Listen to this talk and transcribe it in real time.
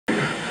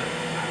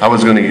I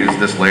was going to use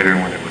this later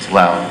when it was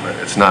loud, but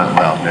it's not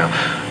loud now.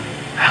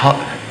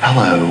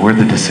 Hello, we're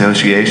the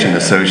Dissociation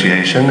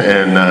Association,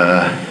 and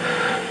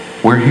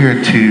we're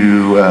here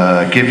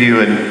to give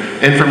you an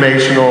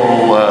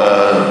informational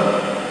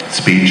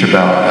speech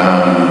about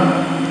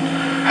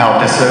how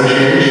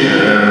dissociation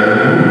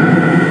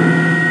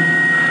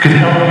could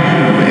help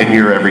you in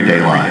your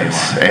everyday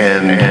lives.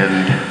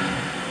 And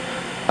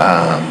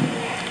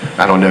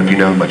I don't know if you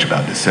know much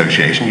about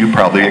dissociation. You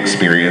probably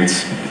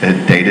experience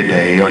it day to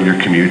day on your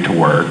commute to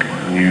work.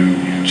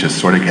 You just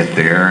sort of get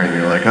there and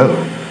you're like, oh,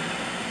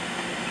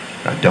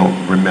 I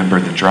don't remember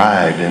the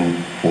drive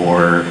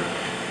or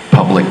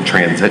public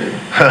transit.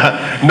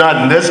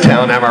 Not in this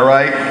town, am I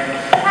right?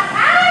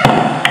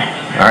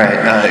 All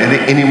right,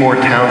 any more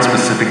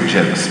town-specific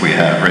jokes we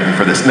have written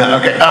for this? No,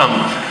 okay.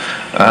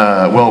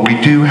 Well,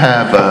 we do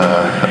have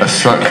a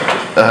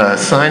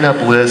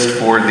sign-up list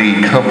for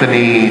the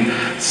company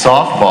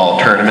softball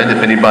tournament.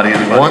 If anybody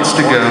wants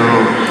to go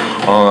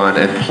on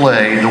and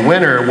play, the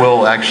winner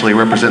will actually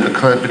represent the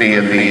company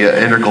in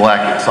the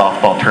intergalactic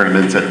softball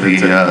tournaments at the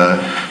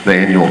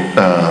annual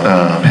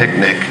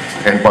picnic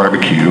and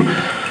barbecue,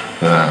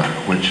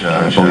 which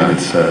I believe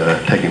is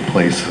taking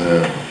place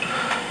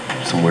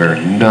somewhere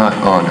not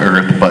on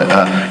Earth, but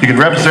you can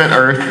represent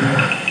Earth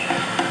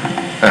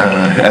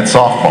at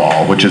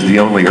softball, which is the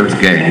only Earth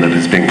game that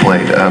is being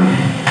played.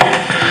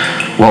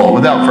 Well,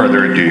 without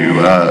further ado,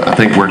 I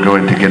think we're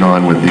going to get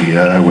on with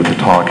the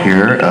talk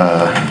here.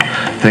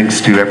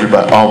 Thanks to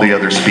everybody, all the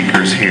other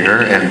speakers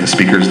here, and the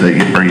speakers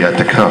that are yet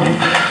to come.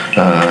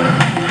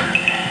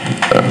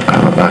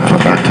 I'll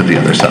get to the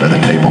other side of the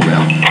table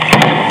now.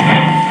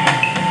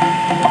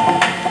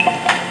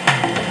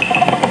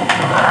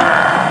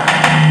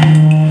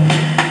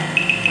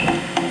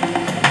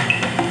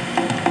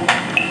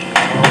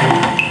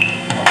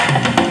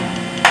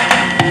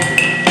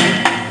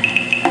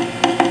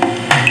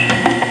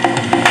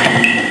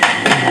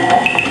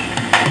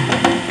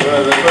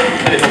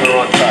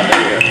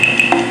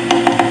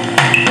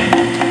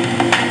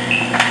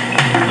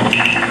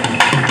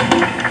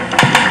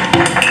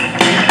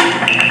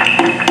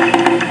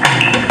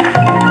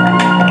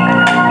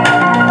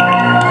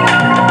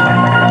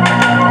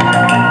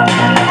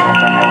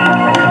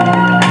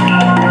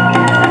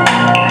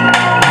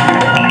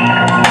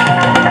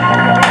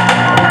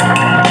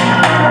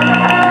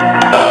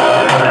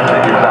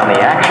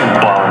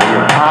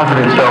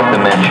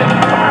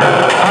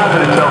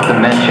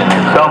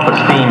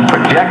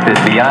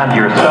 Beyond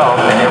yourself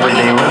in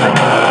everyday living.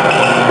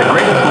 The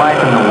greatest life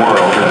in the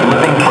world is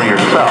living for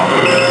yourself,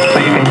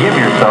 so you can give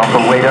yourself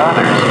away to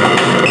others.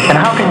 And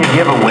how can you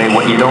give away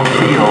what you don't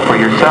feel for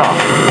yourself?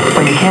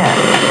 Well, you can't.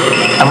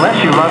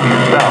 Unless you love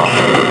yourself,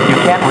 you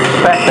can't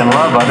respect and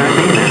love others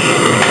either.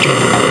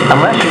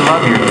 Unless you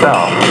love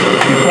yourself,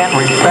 you can't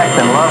respect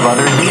and love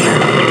others either.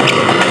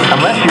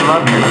 Unless you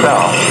love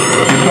yourself,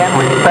 you can't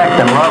respect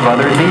and love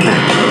others either.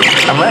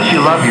 Unless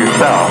you love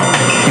yourself,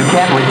 you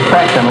can't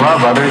respect and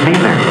love others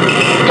either.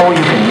 Oh,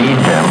 you can need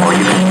them or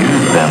you can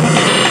use them,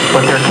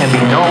 but there can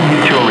be no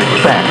mutual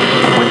respect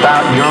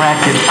without your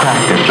active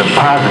practice of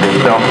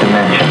positive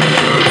self-dimension.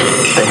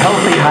 The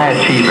healthy high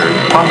achievers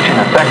function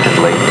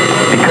effectively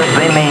because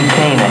they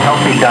maintain a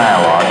healthy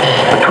dialogue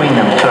between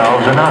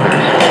themselves and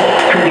others,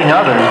 treating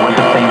others with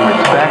the same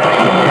respect,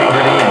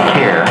 integrity, and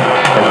care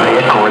as they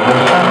accord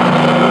themselves.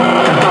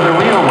 And so the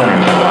real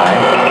winners in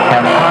life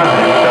have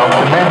positive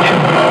self-dimension.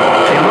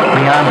 They look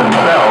beyond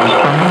themselves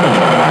for meaning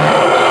in life.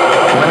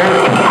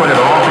 Winners can put it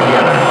all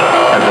together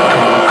as a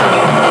total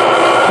person.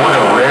 What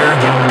a rare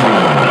human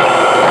being.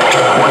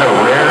 What a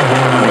rare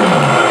human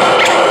being.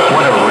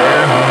 What a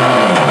rare human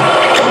being.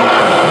 Total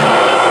person.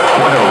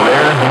 What a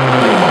rare human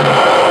being.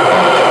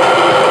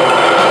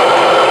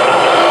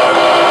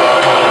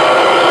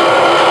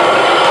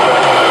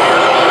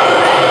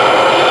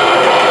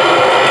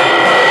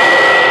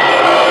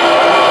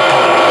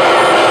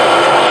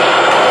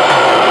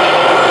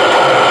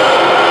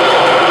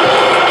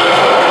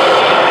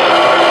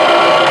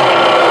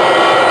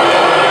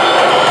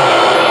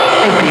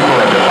 People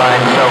have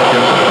defined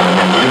self-discipline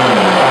as doing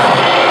without.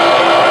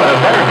 But a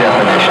better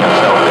definition of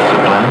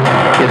self-discipline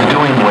is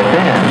doing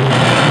within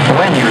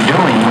when you're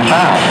doing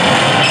without.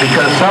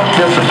 Because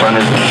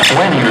self-discipline is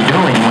when you're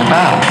doing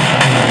without.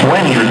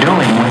 When you're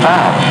doing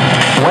without.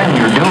 When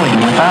you're doing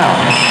without.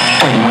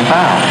 Doing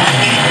without.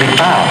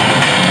 Without.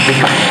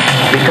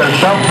 Because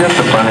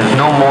self-discipline is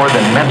no more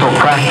than mental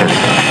practice,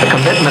 a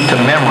commitment to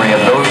memory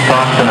of those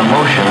thoughts and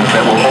emotions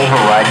that will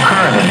override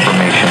current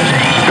information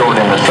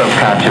stored in the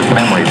subconscious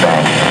memory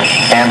bank.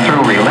 And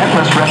through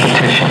relentless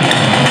repetition,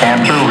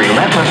 and through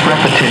relentless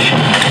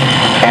repetition,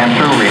 and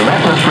through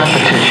relentless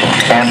repetition,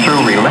 and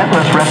through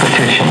relentless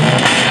repetition,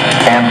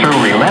 and through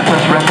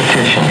relentless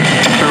repetition,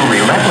 through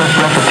relentless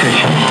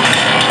repetition,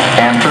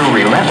 and through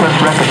relentless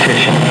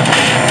repetition,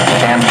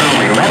 and through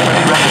relentless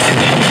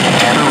repetition,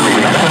 and through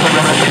relentless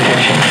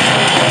repetition,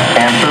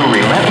 and through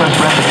relentless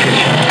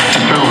repetition,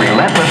 and through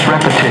relentless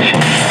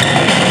repetition,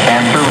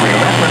 and through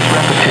relentless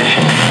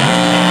repetition,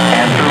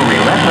 and through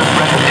relentless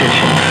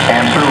repetition,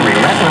 and through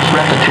relentless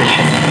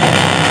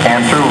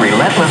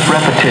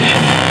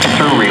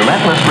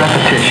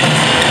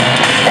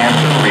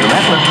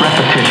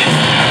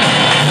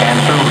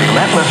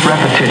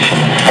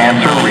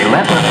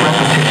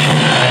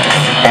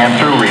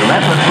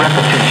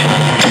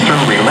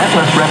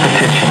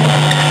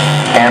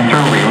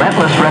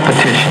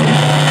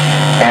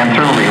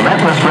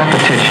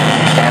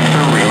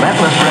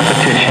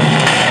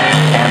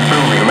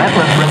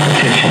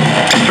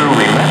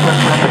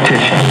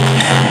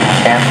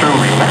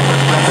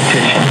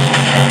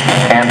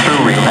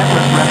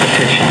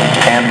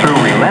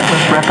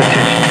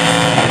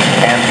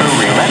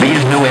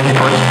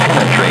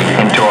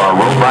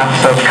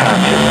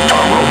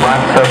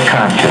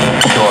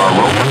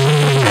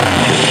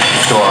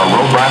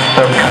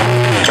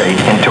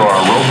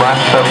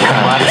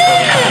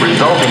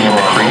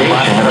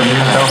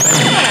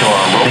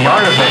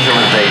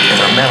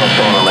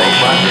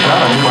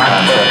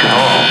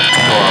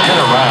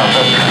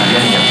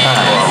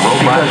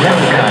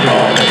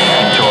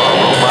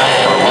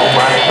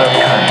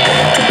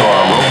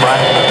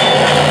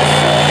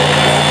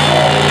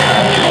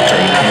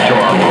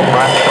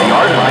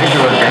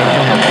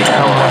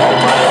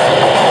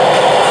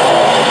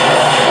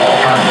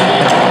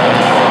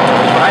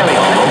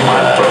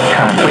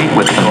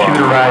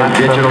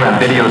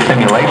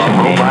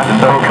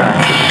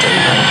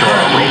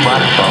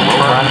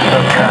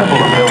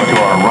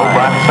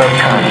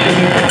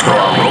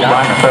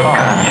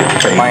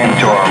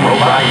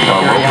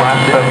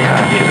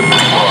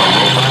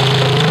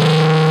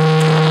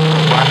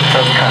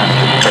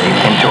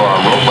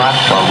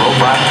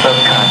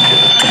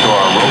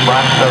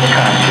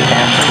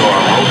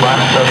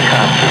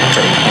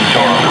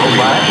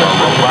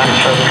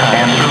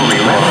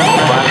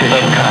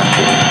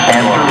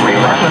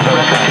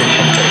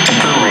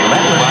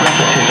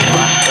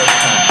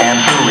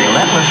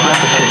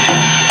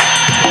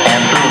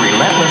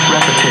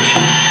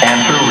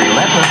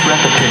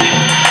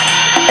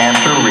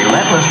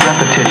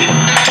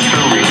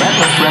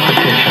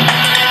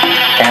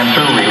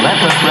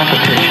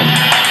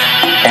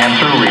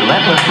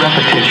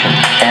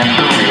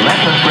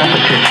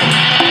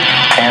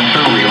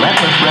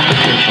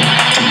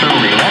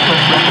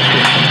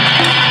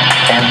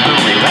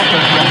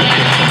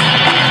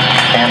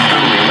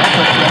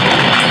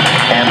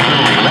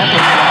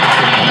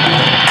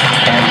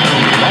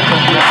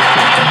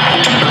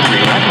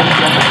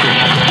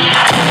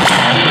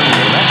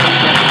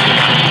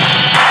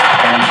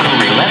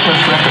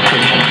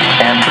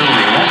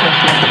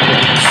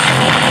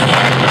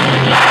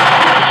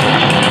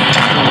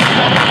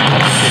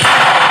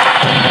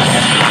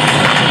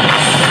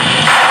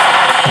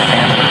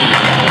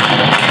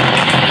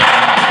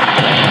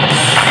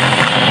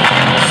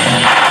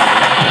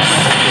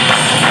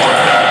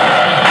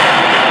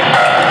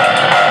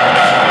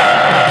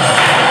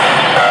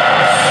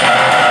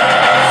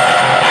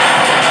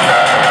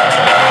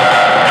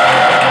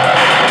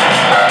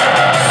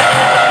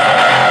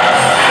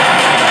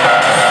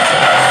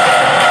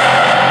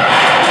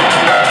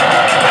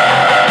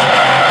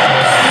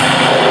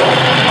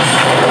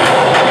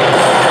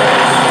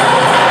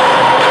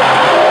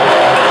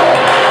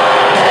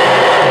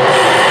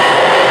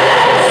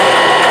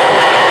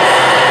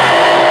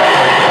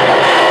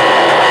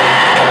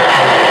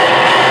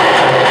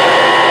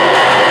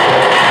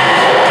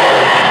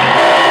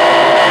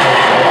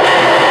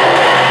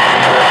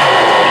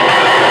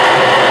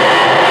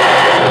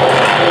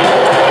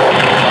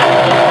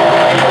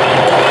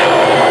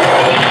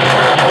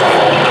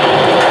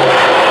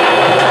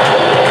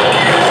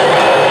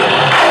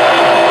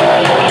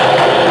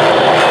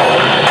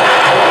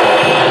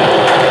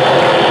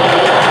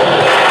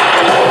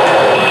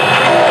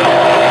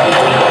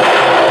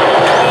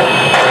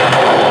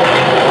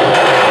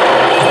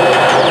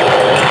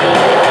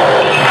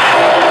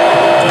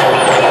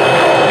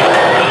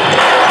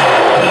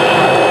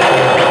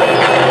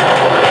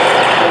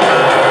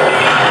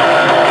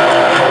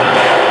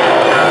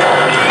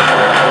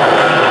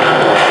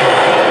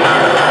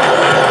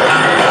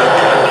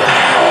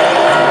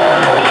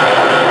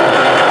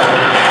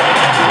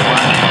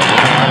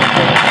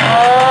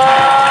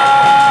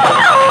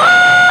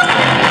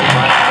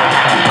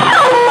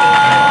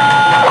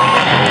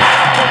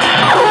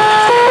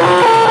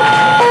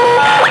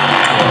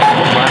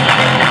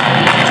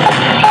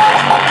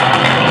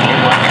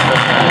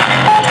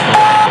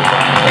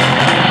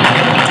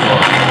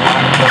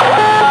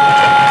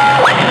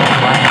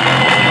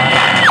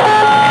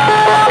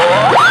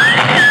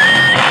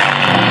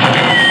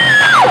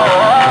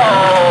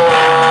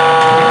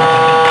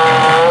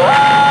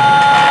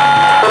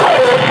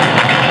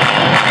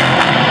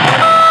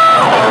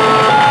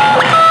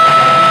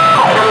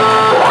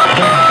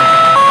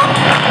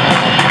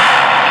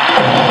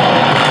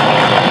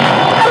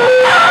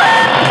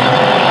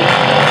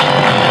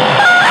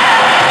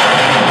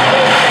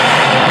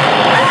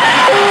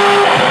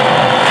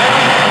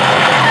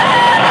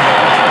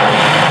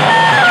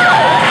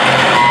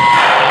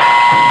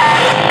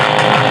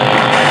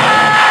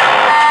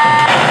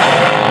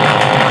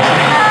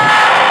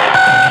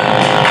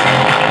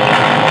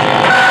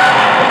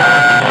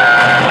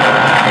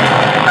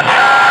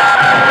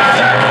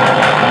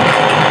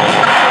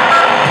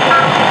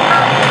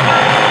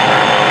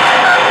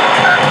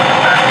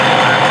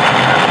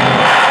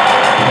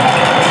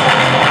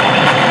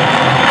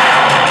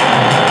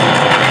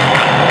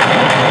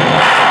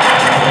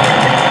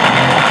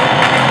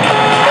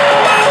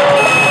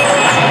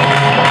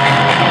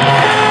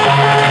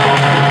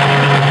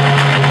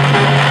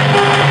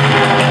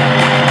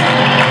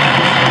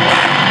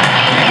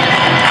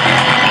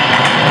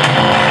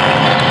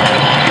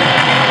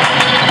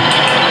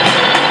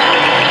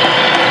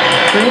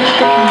Bridge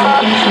the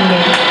communication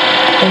gap,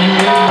 and you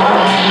will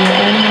evolve your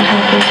animal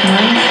helper's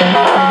mindset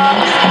and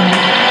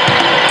lifestyle.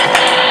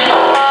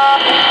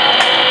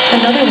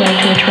 Another way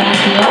to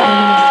attract your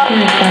animal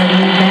spirit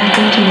guardian back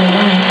into your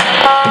life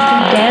is to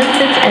dance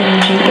its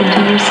energy into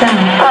yourself.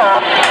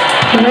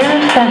 Wear a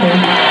feather,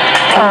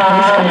 a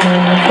face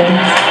covering your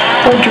face,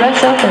 or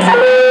dress up as a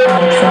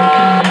of some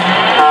kind.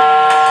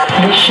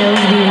 This shows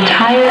the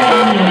entire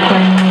animal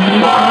plan that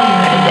you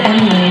honor and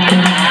emulate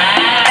them.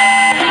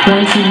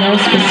 Once you know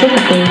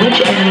specifically which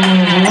animal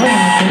is your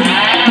helper,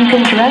 you can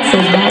dress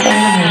as that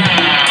animal.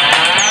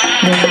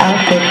 This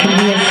outfit can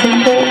be as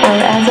simple or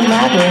as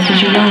elaborate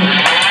as you like.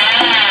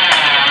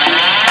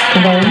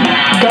 Then,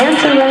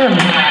 dance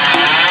around.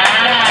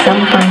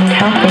 Some find it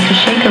helpful to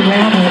shake a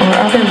rattle or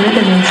other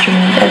rhythm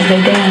instrument as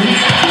they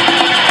dance.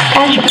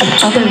 As you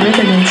other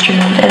rhythm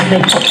instrument as they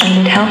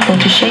find it helpful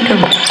to shake a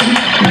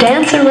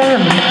dance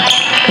around.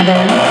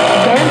 Then,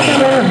 dance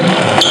around.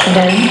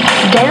 Then,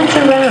 dance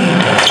around.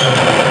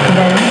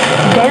 Then,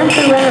 dance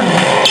around.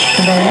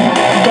 Then,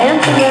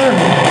 dance around.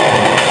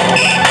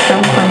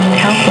 Some find it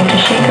helpful to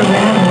shake a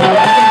rattle or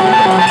other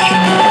rhythm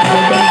instrument as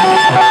they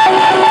dance.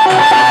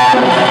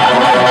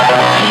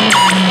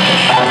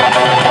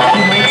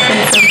 You might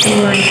say something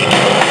like,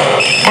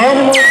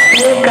 Animal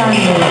Spirit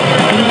Guardian,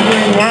 be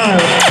here now.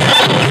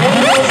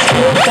 Animal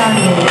Spirit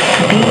Guardian,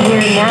 be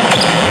here now.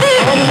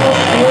 Animal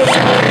Spirit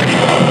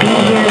Guardian, be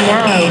here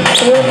now.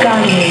 Spirit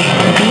Guardian,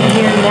 be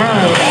here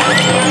now.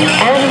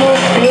 Animal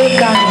Spirit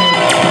Guardian,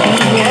 be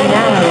here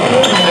now.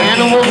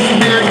 Animal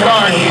Spirit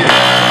Guardian.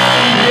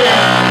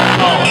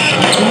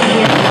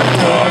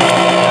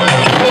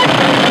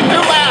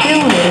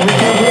 Fill me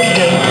with your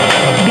wisdom.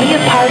 Be a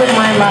part of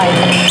my life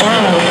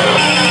now.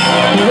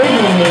 Live in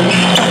me.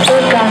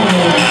 Spirit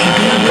Guardian,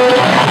 be here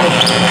now.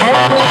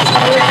 Animal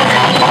Spirit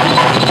Guardian.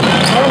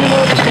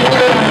 Animal Spirit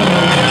Guardian,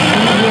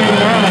 be here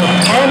now.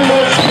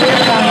 Animal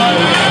Spirit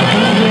Guardian,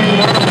 be here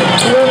now.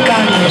 Spirit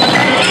Guardian,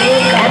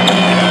 Spirit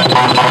Guardian.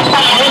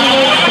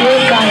 Animal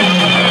Spirit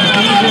Guardian,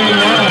 be here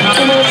now.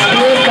 Animal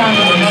Spirit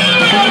Guardian,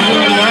 be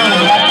here now.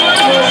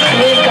 Animal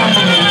Spirit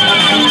Guardian,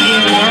 be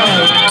here now.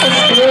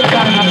 Spirit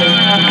Guardian,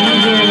 be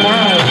here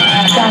now.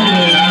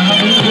 Guardian,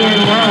 be here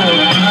now.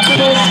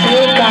 Animal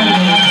Spirit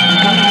Guardian,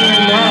 be here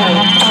now.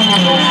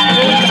 Animal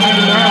Spirit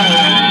Guardian, now.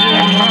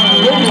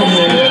 Live with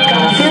me.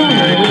 Fill me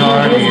with your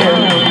wisdom.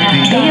 Be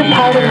a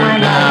part of my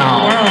life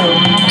now.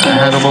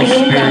 Animal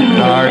Spirit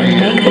Guardian,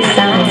 Make the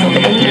sounds of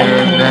any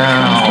here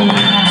now.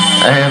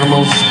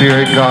 Animal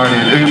Spirit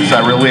Guardian. Oops, I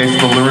released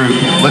the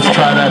loop. Let's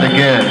try that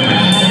again.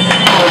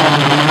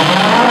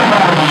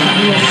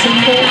 Be as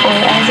simple or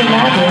as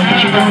elaborate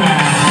as you want.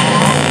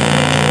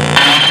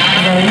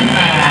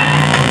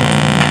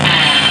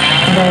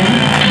 Then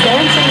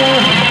dance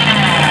around.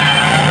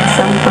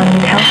 Some find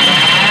it helpful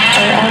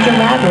or as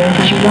elaborate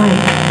as you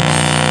like.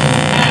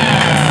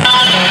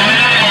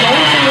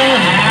 Dance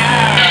around.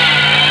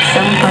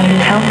 Some find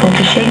it helpful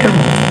to shake a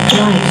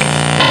like.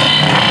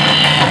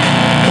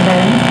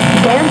 Then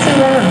dance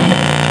around.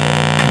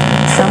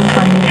 Some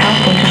find it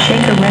helpful to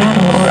shake a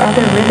rattle or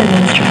other rhythm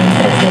instrument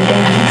as they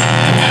dance.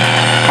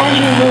 As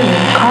you move,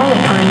 call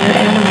upon your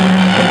animal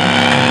helper.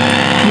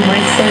 You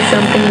might say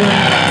something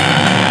like,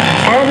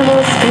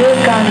 Animal Spirit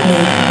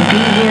Guardian, be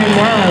here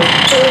now.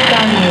 Spirit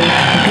Guardian,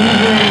 be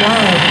here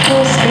now.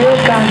 Animal Spirit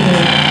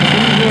Guardian,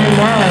 be here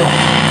now.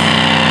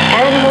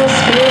 Animal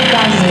Spirit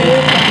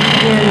Guardian, be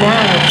here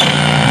now.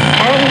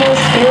 Animal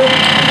Spirit,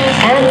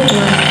 Animal.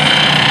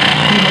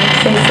 You might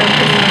say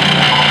something like,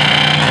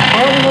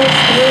 Animal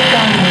Spirit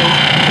Guardian,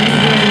 be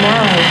here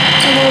now.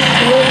 Animal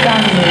Spirit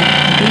Guardian,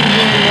 be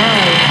here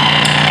now.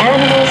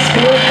 Animal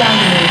Spirit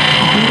Guardian,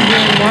 be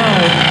here now.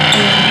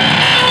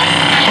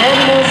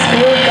 Animal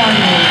Spirit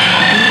Guardian, be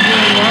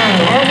here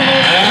now. Animal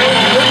Spirit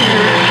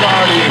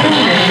Guardian, be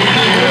here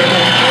now.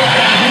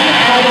 Be a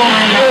part of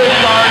my life.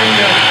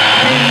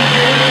 Be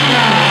here now.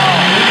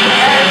 Animal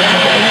Spirit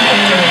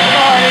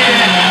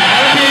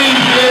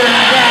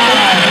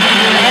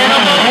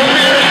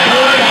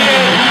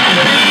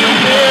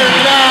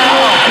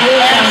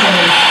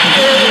Guardian, be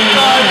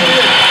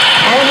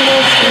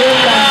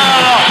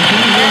here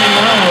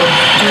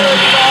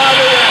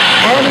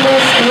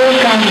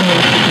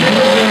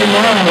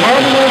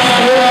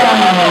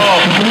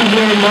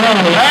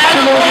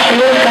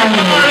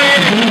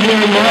now.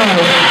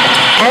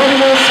 Animal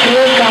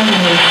Spirit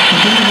Guardian,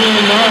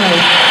 be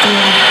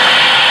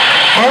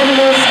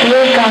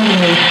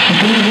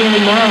here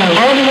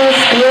now. Animal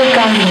Spirit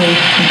Guardian,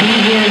 be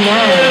here now. Animal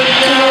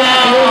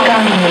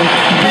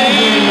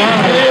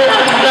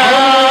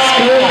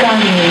Spirit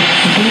Guardian,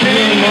 be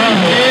here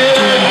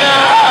now.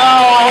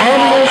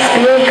 Animal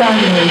Spirit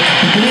Guardian,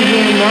 be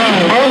here now.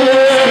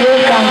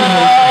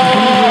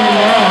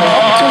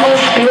 Animal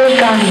Spirit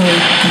Guardian,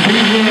 be here now. Animal Spirit Guardian, be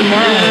here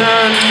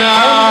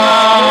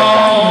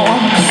now.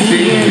 Be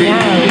here now.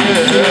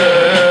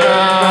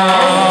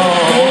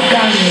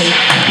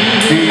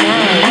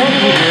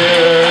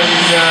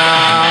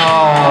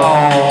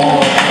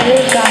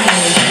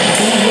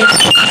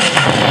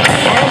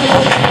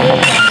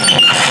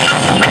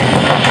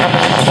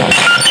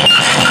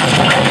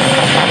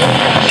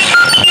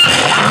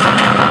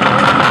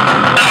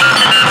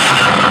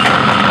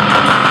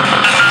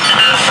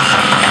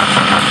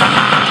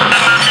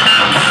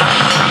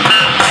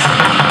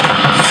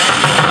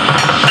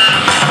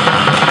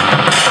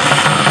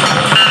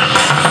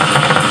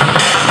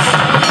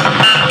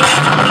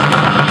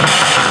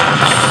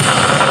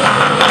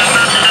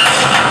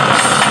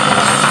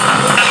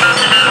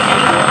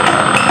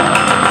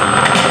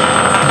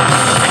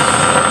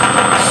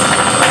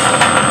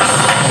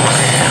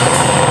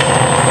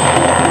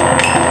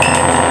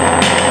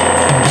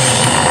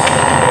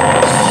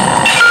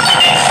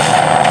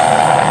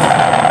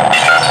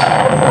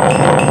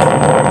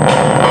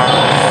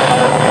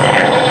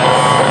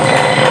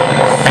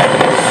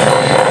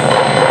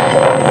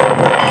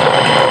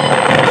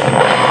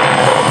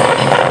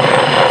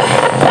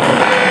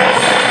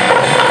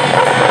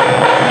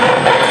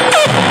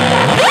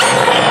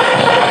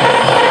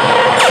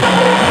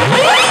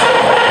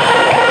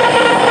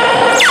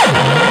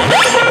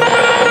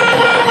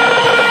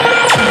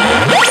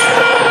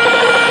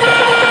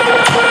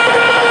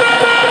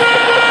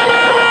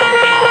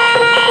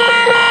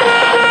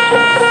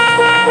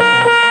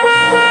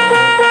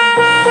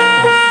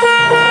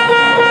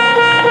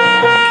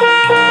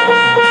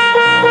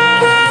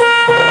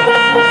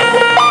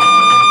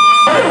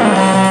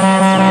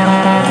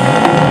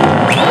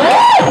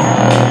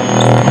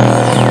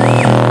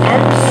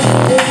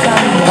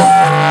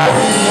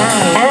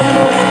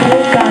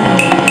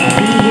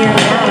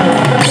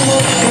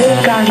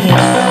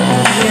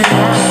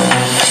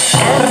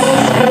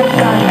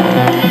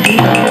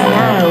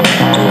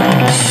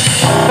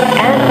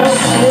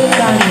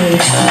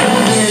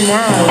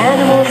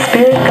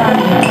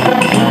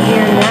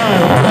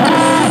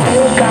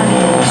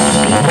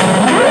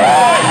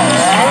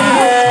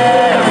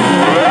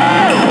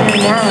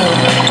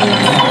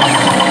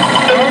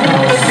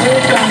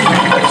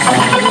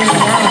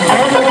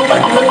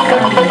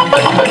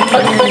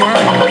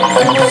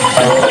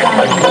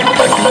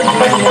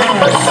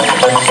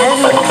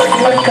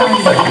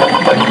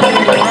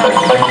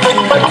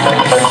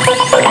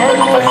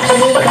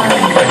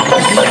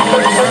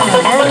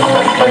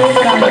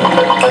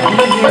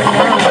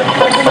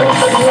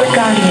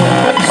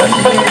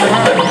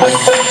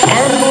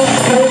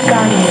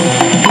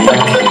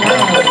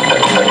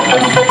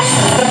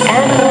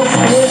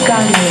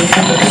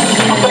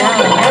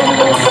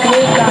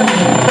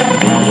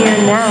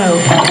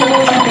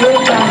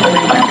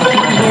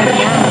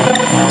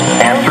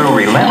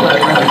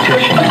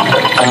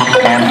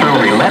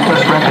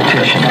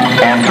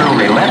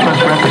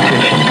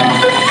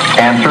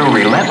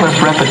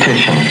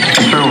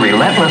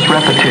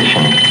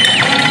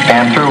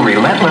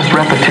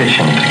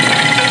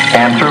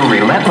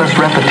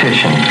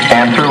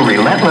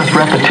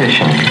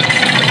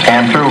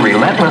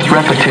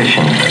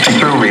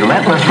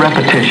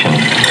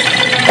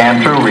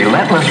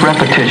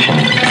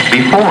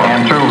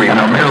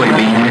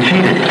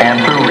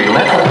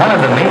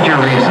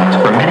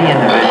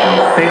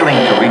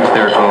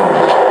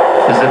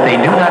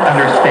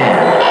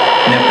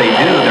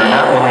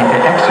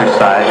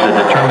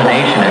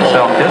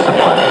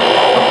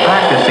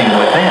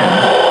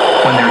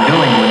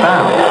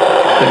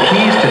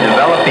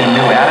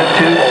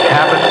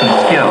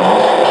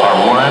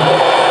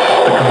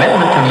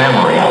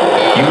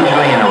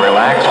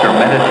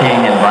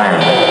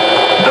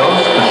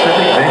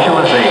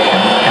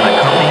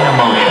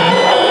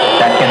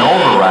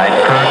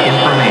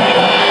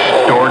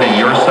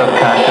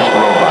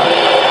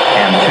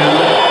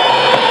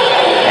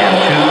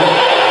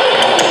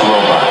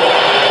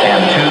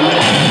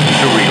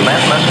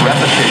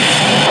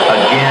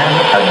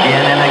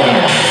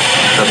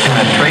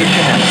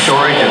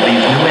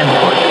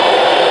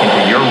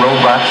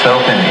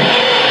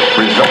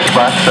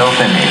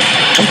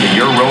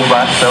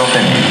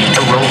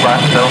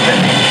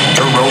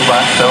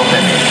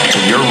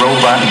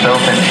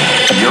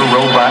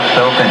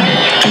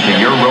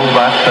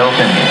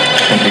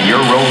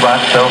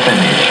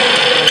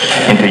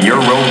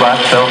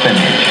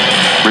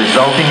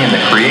 resulting in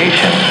the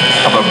creation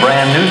of a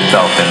brand new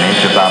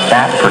self-image about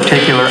that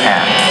particular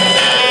act.